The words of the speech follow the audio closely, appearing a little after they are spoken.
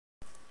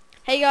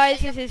Hey guys,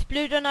 this is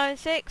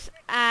TheJltaylor98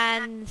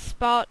 and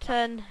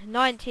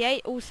Spartan98,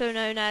 also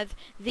known as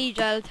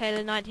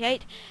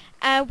TheJltaylor98,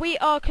 and we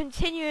are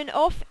continuing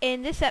off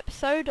in this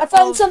episode. I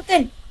found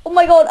something! Oh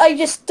my god, I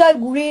just dug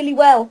really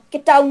well.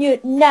 Get down here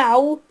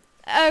now.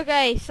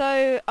 Okay,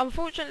 so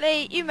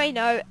unfortunately, you may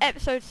know,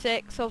 episode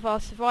 6 of our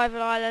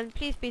survival island.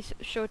 Please be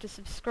sure to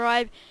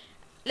subscribe.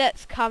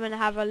 Let's come and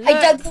have a look.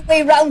 I dug the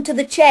way round to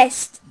the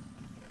chest.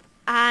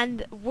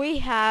 And we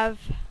have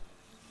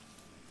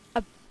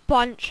a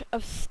bunch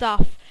of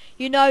stuff.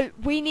 You know,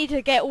 we need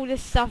to get all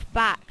this stuff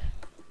back.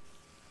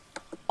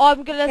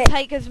 I'm gonna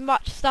take as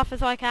much stuff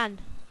as I can.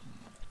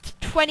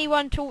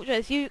 21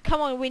 torches. Come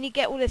on, we need to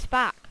get all this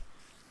back.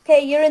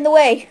 Okay, you're in the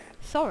way.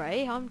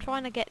 Sorry, I'm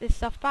trying to get this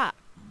stuff back.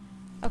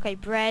 Okay,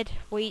 bread,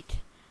 wheat.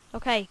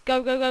 Okay,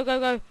 go, go, go, go,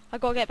 go. I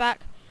gotta get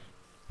back.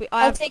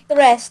 I'll take the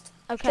rest.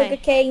 Okay.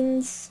 Sugar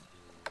canes.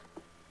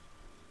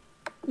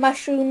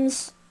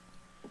 Mushrooms.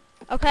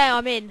 Okay,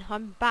 I'm in.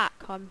 I'm back.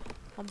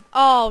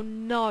 Oh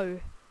no.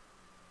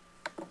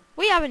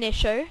 We have an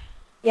issue.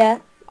 Yeah.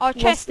 Our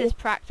chest is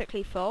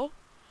practically full.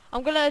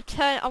 I'm gonna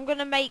turn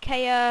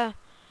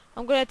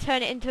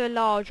it into a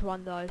large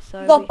one though.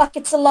 So we got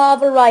buckets of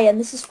lava, Ryan.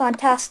 This is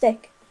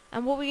fantastic.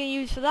 And what are we gonna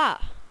use for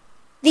that?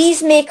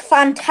 These make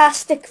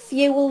fantastic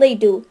fuel, they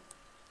do.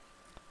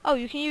 Oh,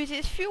 you can use it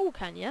as fuel,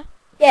 can you?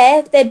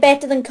 Yeah, they're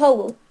better than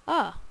coal.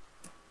 Ah.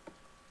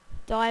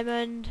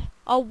 Diamond.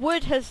 Our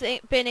wood has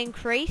been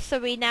increased, so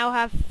we now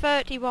have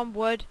 31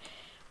 wood.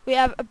 We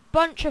have a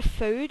bunch of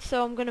food,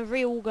 so I'm gonna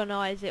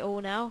reorganize it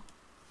all now.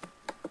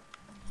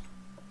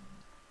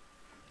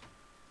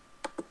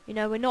 You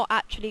know, we're not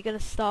actually gonna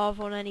starve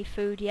on any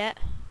food yet.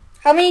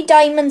 How many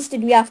diamonds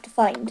did we have to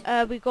find?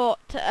 We got,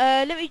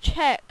 let me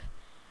check.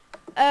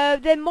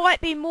 There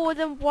might be more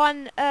than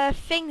one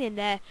thing in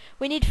there.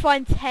 We need to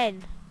find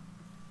 10.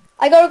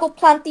 I gotta go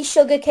plant these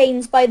sugar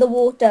canes by the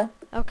water.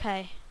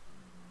 Okay.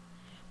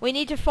 We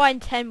need to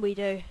find 10, we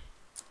do.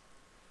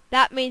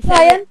 That means...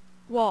 Ryan?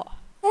 What?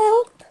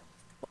 Help.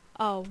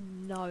 Oh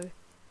no.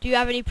 Do you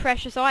have any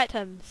precious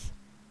items?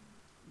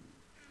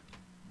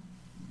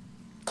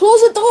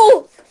 Close the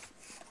door!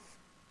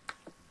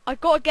 I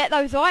gotta get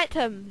those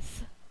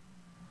items.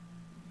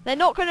 They're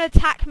not gonna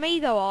attack me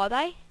though, are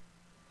they?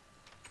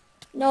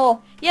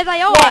 No. Yeah,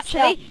 they are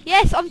actually.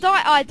 Yeah. Yes,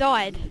 I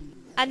died.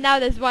 And now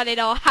there's one in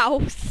our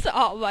house.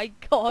 Oh my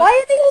god.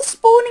 Why are they all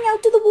spawning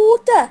out of the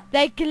water?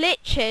 They're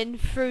glitching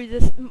through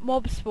this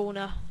mob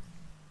spawner.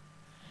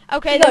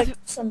 Okay, there's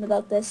something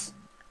about this.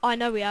 I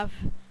know we have.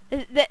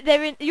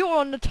 They're in. You're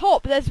on the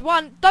top. There's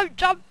one. Don't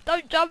jump.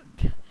 Don't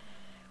jump.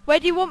 Where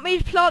do you want me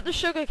to plant the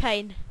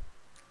sugarcane?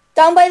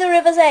 Down by the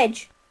river's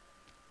edge.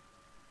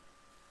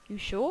 You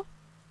sure?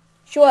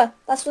 Sure.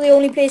 That's the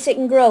only place it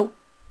can grow.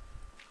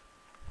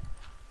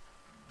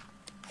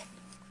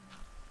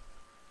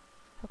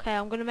 Okay,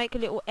 I'm gonna make a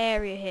little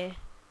area here.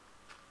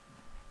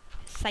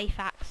 Safe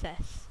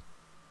access.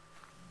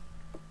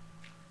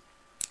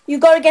 You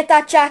gotta get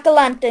that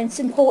jack-o'-lantern. It's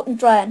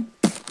important, Ryan.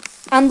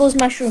 And those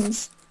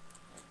mushrooms.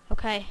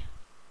 Okay.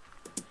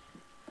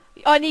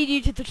 I need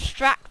you to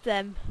distract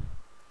them.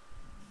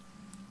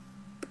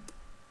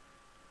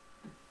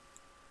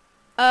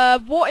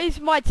 What is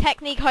my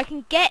technique? I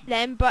can get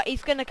them, but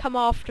he's gonna come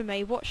after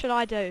me. What should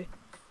I do?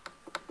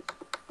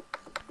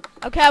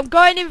 Okay, I'm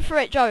going in for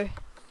it, Joe.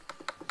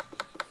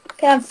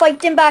 Okay, I'm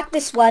fighting back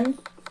this one.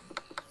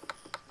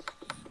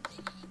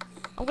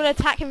 I'm gonna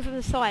attack him from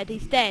the side.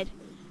 He's dead.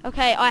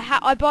 Okay,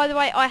 by the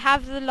way, I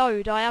have the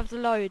load. I have the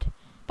load.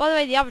 By the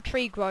way, the other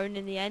tree grown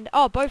in the end.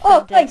 Oh, both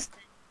of them dead. Nice.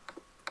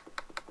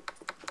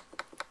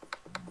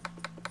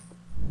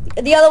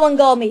 The other one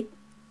got me.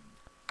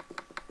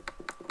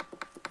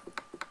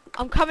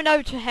 I'm coming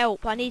over to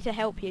help. I need to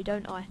help you,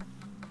 don't I?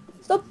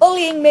 Stop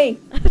bullying me.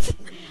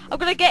 I'm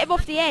gonna get him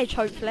off the edge,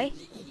 hopefully.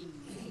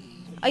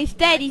 Oh, he's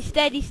dead. He's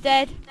dead. He's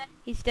dead.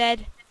 He's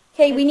dead.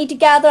 Okay, we need to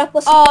gather up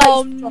a supplies.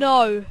 Oh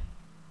no.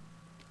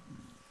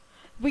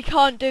 We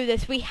can't do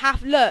this. We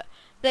have... Look.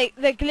 They're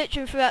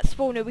glitching through that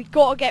spawner. We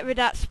gotta get rid of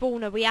that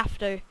spawner. We have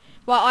to.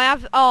 Well, I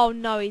have... Oh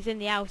no, he's in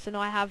the house and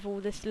I have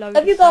all this load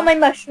Have you got my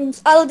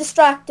mushrooms? I'll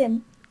distract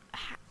him.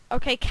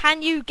 Okay,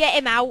 can you get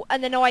him out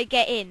and then I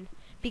get in?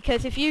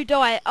 Because if you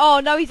die... Oh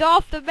no, he's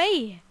after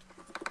me.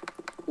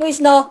 No,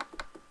 he's not.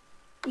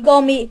 He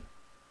got me.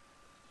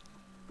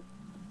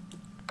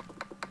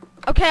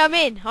 Okay, I'm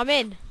in. I'm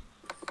in.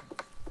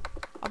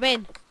 I'm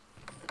in.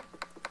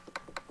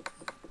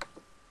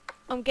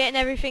 I'm getting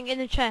everything in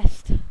the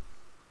chest.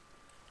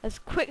 As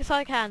quick as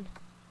I can.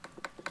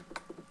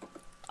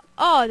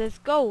 Oh, there's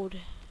gold.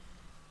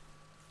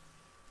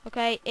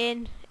 Okay,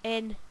 in.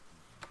 Okay,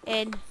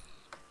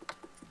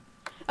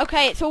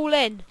 it's all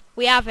in.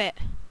 We have it.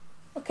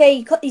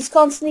 Okay, he's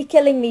constantly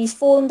killing me. He's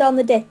falling down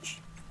the ditch.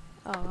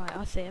 Oh, right,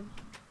 I see him.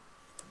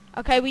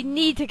 Okay, we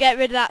need to get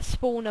rid of that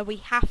spawner. We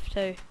have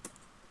to.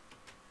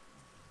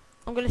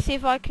 I'm gonna see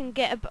if I can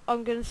get.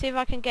 I'm gonna see if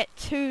I can get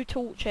 2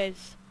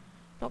 torches.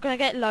 Not gonna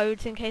get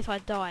loads in case I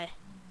die.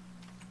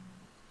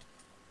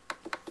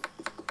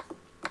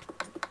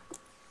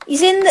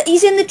 He's in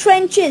the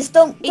trenches.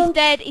 Don't. He's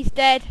dead. He's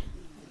dead.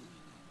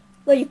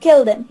 Well, you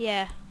killed him.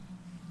 Yeah.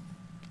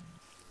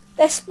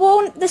 They're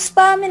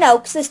spamming out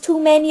because there's too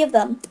many of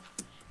them.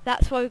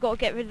 That's why we've got to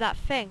get rid of that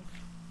thing.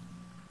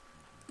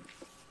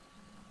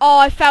 Oh,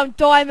 I found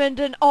diamond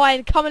and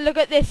iron. Come and look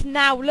at this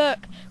now. Look.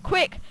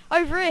 Quick.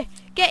 Over here.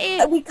 Get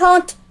here. We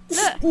can't.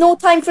 This Look. is no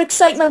time for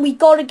excitement. We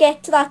gotta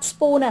get to that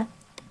spawner.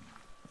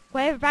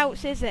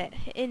 Whereabouts is it?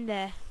 In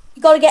there.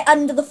 You gotta get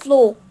under the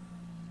floor.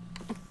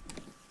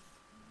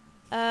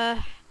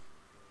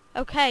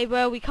 Okay,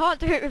 well, we can't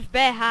do it with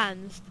bare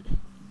hands.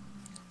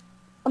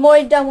 I'm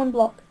already down one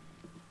block.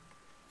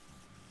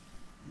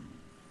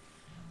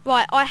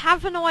 Right, I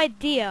have an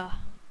idea.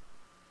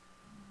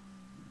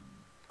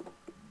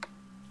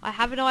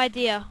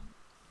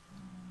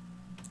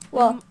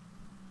 What?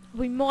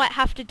 We might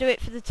have to do it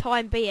for the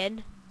time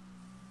being.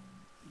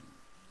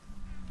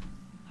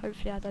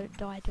 Hopefully I don't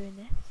die doing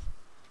this.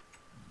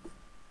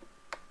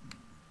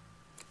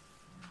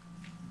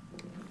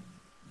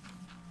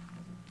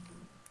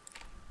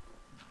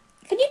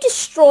 Can you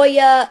destroy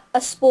a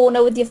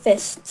spawner with your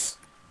fists?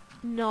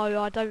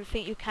 No, I don't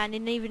think you can,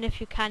 and even if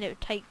you can, it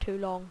would take too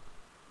long.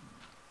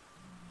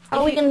 How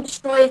are we going to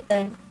destroy it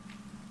then?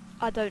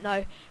 I don't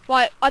know.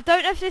 Right, I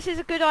don't know if this is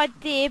a good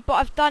idea, but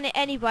I've done it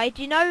anyway.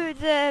 Do you know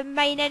the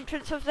main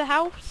entrance of the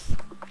house?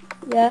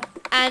 Yeah.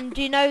 And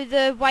do you know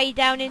the way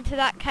down into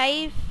that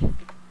cave?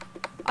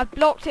 I've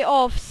blocked it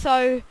off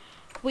so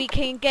we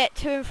can get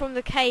to and from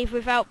the cave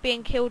without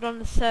being killed on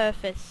the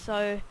surface.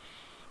 So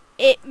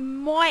it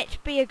might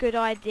be a good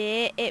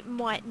idea, it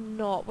might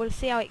not. We'll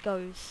see how it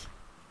goes.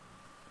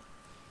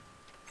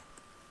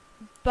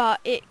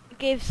 But it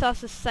gives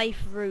us a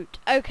safe route.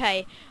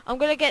 Okay, I'm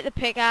going to get the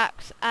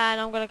pickaxe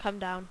and I'm going to come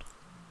down.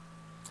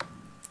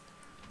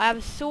 I have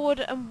a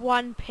sword and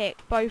one pick,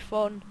 both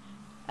on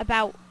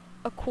about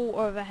a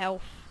quarter of a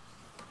health.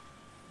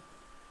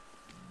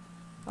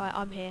 Right,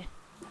 I'm here.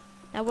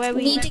 Now where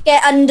We need to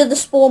get under the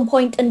spawn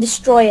point and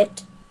destroy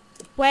it.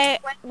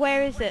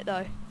 Where is it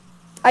though?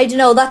 I don't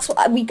know, that's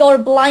what we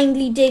gotta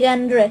blindly dig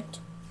under it.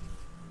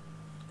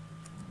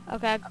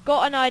 Okay, I've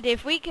got an idea.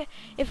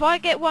 If I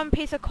get one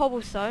piece of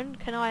cobblestone,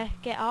 can I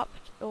get up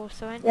or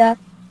something? Yeah.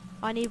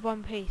 I need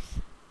one piece.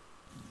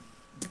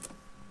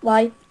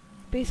 Why?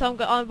 Because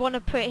I want to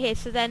put it here,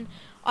 so then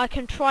I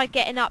can try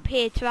getting up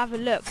here to have a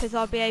look, because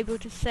I'll be able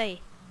to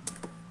see.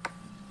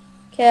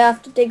 Okay, I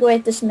have to dig away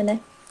at this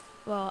minute.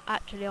 Well,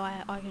 actually,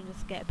 I can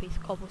just get a piece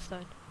of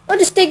cobblestone. Oh,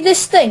 just dig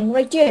this thing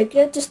right here.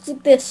 Just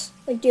dig this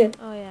right here.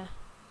 Oh yeah.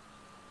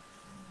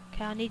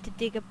 Okay, I need to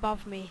dig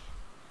above me.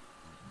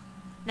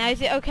 Now,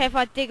 is it okay if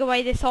I dig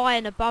away this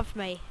iron above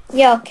me?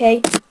 Yeah,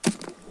 okay.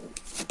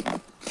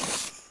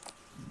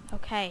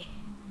 Okay.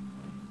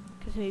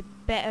 Gives me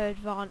better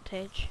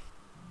advantage.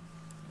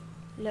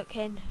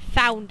 Looking.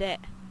 Found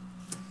it.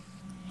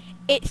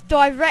 It's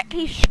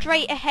directly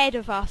straight ahead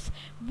of us.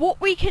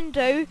 What we can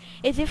do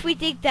is if we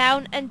dig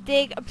down and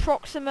dig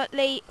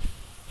approximately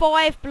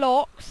 5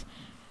 blocks,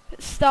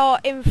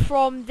 starting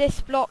from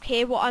this block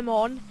here, what I'm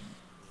on,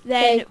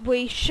 then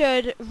we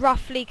should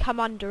roughly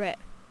come under it.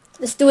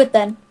 Let's do it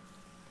then.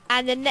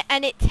 And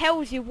then it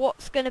tells you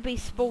what's going to be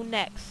spawned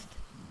next.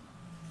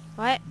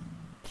 Right?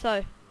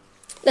 So.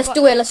 Let's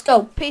do it, let's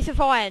go. Piece of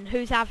iron,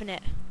 who's having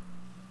it?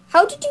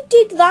 How did you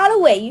dig that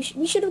away?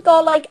 We should have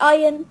got like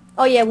iron.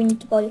 Oh yeah, we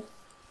need to buy it.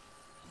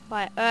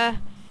 Right,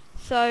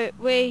 so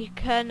we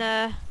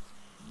can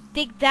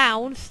dig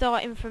down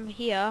starting from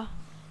here,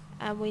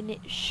 and we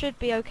should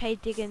be okay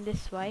digging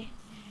this way.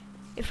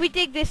 If we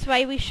dig this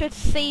way, we should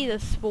see the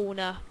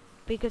spawner,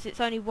 because it's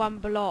only one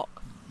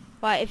block.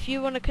 Right, if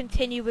you want to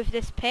continue with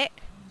this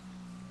pick,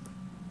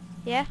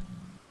 yeah?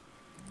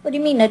 What do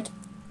you mean it?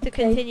 To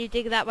continue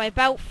digging that way,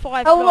 about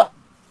 5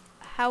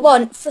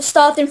 blocks. For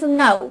starting from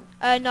now?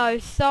 No,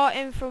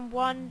 starting from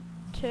 1,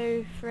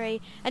 2,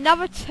 3.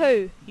 Another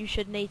 2 you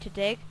should need to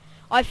dig.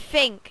 I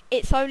think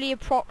it's only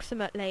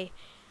approximately.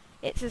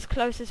 It's as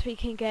close as we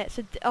can get.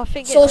 So I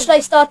think. So should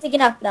I start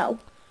digging up now?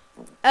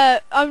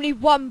 Only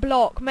 1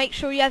 block. Make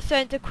sure you have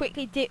something to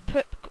quickly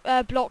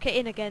block it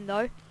in again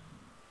though,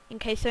 in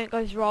case something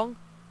goes wrong.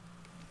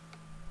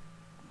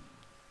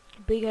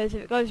 Because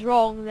if it goes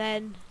wrong,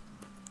 then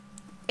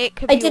it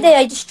could. I did it.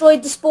 I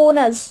destroyed the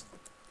spawners.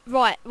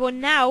 Right. Well,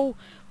 now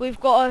we've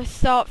got to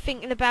start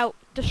thinking about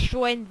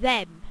destroying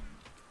them.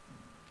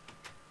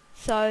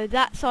 So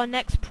that's our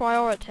next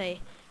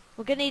priority.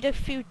 We're gonna need a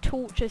few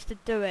torches to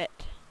do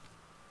it.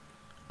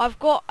 I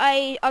got.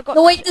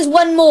 No wait, there's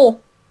one more.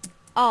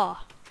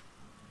 Ah.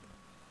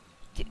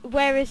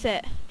 Where is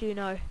it? Do you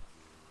know?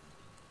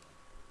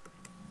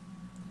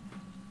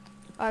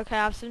 Okay,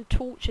 I have some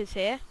torches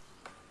here.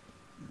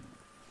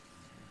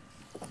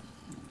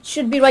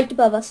 Should be right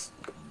above us.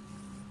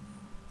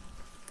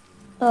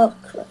 Oh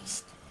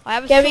Christ! I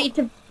have a Get ready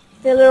to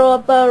fill her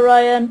up,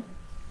 Ryan.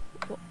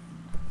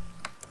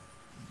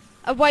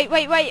 Wait!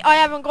 I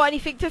haven't got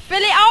anything to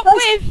fill it up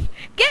with.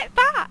 Get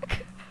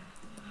back!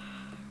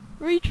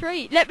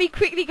 Retreat. Let me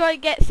quickly go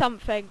and get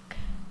something.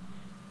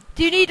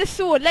 Do you need a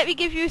sword? Let me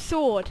give you a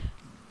sword.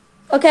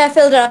 Okay, I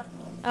filled it up.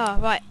 Oh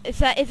right. Is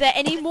there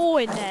any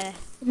more in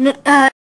there?